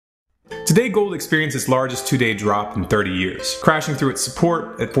Today, gold experienced its largest two-day drop in 30 years, crashing through its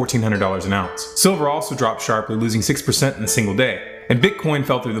support at $1,400 an ounce. Silver also dropped sharply, losing 6% in a single day, and Bitcoin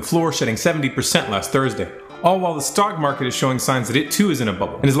fell through the floor, shedding 70% last Thursday, all while the stock market is showing signs that it too is in a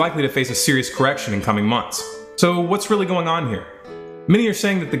bubble and is likely to face a serious correction in coming months. So what's really going on here? Many are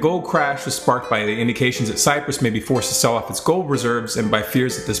saying that the gold crash was sparked by the indications that Cyprus may be forced to sell off its gold reserves and by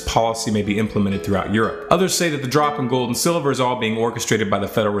fears that this policy may be implemented throughout Europe. Others say that the drop in gold and silver is all being orchestrated by the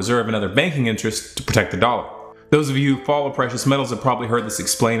Federal Reserve and other banking interests to protect the dollar. Those of you who follow precious metals have probably heard this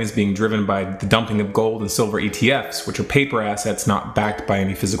explained as being driven by the dumping of gold and silver ETFs, which are paper assets not backed by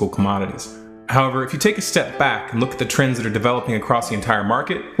any physical commodities. However, if you take a step back and look at the trends that are developing across the entire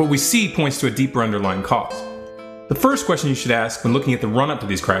market, what we see points to a deeper underlying cause. The first question you should ask when looking at the run-up to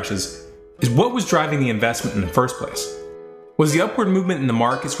these crashes is what was driving the investment in the first place? Was the upward movement in the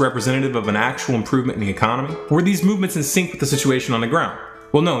markets representative of an actual improvement in the economy? Or were these movements in sync with the situation on the ground?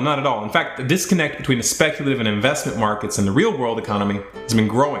 Well, no, not at all. In fact, the disconnect between the speculative and investment markets and the real-world economy has been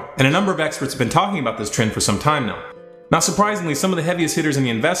growing, and a number of experts have been talking about this trend for some time now. Not surprisingly, some of the heaviest hitters in the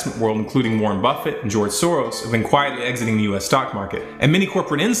investment world, including Warren Buffett and George Soros, have been quietly exiting the US stock market, and many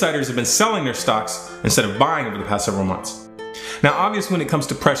corporate insiders have been selling their stocks instead of buying over the past several months. Now, obviously, when it comes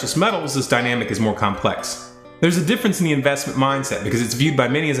to precious metals, this dynamic is more complex. There's a difference in the investment mindset because it's viewed by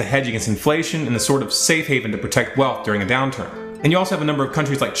many as a hedge against inflation and a sort of safe haven to protect wealth during a downturn. And you also have a number of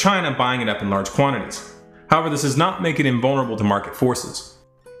countries like China buying it up in large quantities. However, this does not make it invulnerable to market forces.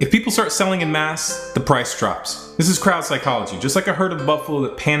 If people start selling in mass, the price drops. This is crowd psychology, just like a herd of buffalo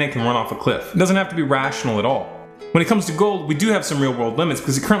that panic and run off a cliff. It doesn't have to be rational at all. When it comes to gold, we do have some real world limits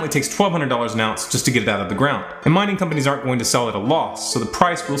because it currently takes $1,200 an ounce just to get it out of the ground. And mining companies aren't going to sell at a loss, so the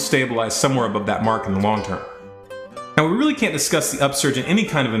price will stabilize somewhere above that mark in the long term. Now, we really can't discuss the upsurge in any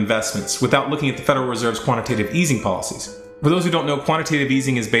kind of investments without looking at the Federal Reserve's quantitative easing policies. For those who don't know, quantitative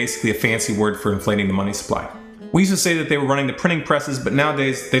easing is basically a fancy word for inflating the money supply. We used to say that they were running the printing presses, but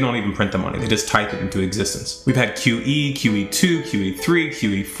nowadays they don't even print the money, they just type it into existence. We've had QE, QE2, QE3,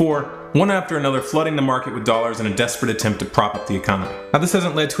 QE4, one after another flooding the market with dollars in a desperate attempt to prop up the economy. Now, this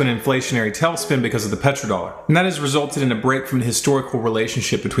hasn't led to an inflationary tailspin because of the petrodollar, and that has resulted in a break from the historical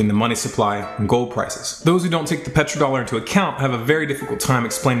relationship between the money supply and gold prices. Those who don't take the petrodollar into account have a very difficult time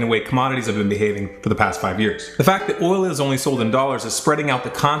explaining the way commodities have been behaving for the past 5 years. The fact that oil is only sold in dollars is spreading out the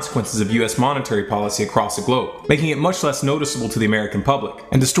consequences of US monetary policy across the globe, making it much less noticeable to the American public,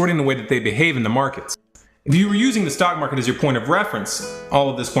 and distorting the way that they behave in the markets. If you were using the stock market as your point of reference,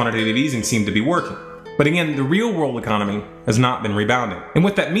 all of this quantitative easing seemed to be working. But again, the real world economy has not been rebounding. And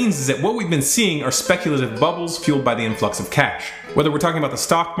what that means is that what we've been seeing are speculative bubbles fueled by the influx of cash. Whether we're talking about the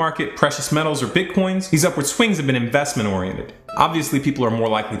stock market, precious metals, or bitcoins, these upward swings have been investment oriented. Obviously, people are more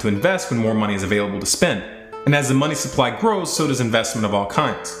likely to invest when more money is available to spend. And as the money supply grows, so does investment of all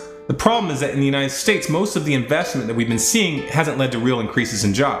kinds. The problem is that in the United States, most of the investment that we've been seeing hasn't led to real increases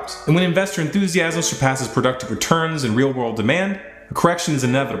in jobs. And when investor enthusiasm surpasses productive returns and real-world demand, a correction is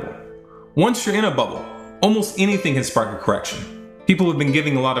inevitable. Once you're in a bubble, almost anything can spark a correction. People have been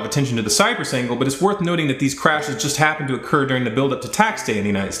giving a lot of attention to the Cyprus angle, but it's worth noting that these crashes just happened to occur during the build-up to tax day in the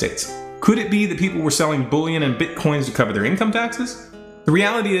United States. Could it be that people were selling bullion and bitcoins to cover their income taxes? The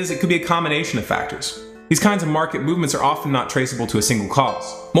reality is it could be a combination of factors. These kinds of market movements are often not traceable to a single cause.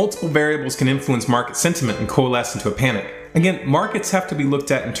 Multiple variables can influence market sentiment and coalesce into a panic. Again, markets have to be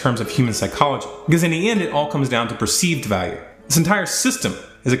looked at in terms of human psychology, because in the end it all comes down to perceived value. This entire system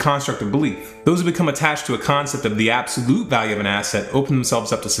is a construct of belief. Those who become attached to a concept of the absolute value of an asset open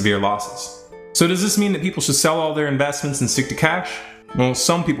themselves up to severe losses. So does this mean that people should sell all their investments and stick to cash? Well,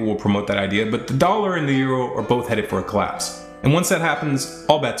 some people will promote that idea, but the dollar and the euro are both headed for a collapse. And once that happens,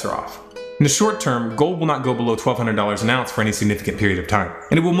 all bets are off. In the short term, gold will not go below $1,200 an ounce for any significant period of time,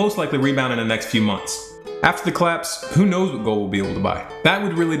 and it will most likely rebound in the next few months. After the collapse, who knows what gold will be able to buy? That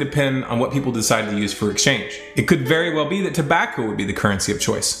would really depend on what people decide to use for exchange. It could very well be that tobacco would be the currency of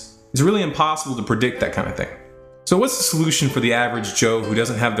choice. It's really impossible to predict that kind of thing. So what's the solution for the average Joe who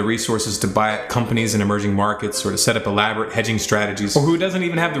doesn't have the resources to buy at companies in emerging markets or to set up elaborate hedging strategies, or who doesn't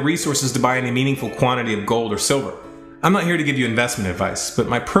even have the resources to buy any meaningful quantity of gold or silver? I'm not here to give you investment advice, but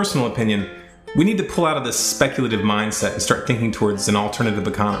my personal opinion, we need to pull out of this speculative mindset and start thinking towards an alternative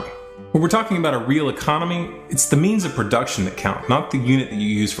economy. When we're talking about a real economy, it's the means of production that count, not the unit that you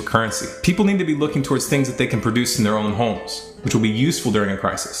use for currency. People need to be looking towards things that they can produce in their own homes, which will be useful during a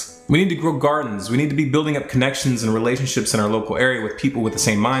crisis. We need to grow gardens, we need to be building up connections and relationships in our local area with people with the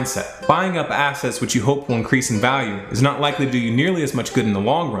same mindset. Buying up assets which you hope will increase in value is not likely to do you nearly as much good in the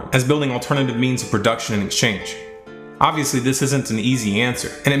long run as building alternative means of production and exchange. Obviously, this isn't an easy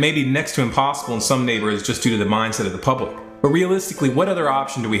answer, and it may be next to impossible in some neighborhoods just due to the mindset of the public. But realistically, what other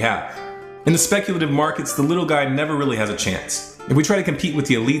option do we have? In the speculative markets, the little guy never really has a chance. If we try to compete with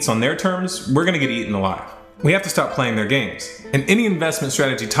the elites on their terms, we're going to get eaten alive. We have to stop playing their games, and any investment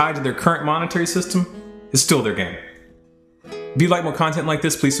strategy tied to their current monetary system is still their game. If you'd like more content like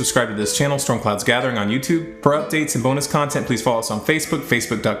this, please subscribe to this channel, Stormclouds Gathering on YouTube. For updates and bonus content, please follow us on Facebook,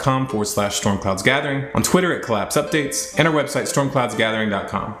 facebook.com/StormcloudsGathering, on Twitter at Collapse Updates, and our website,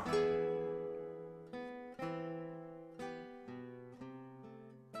 stormcloudsgathering.com.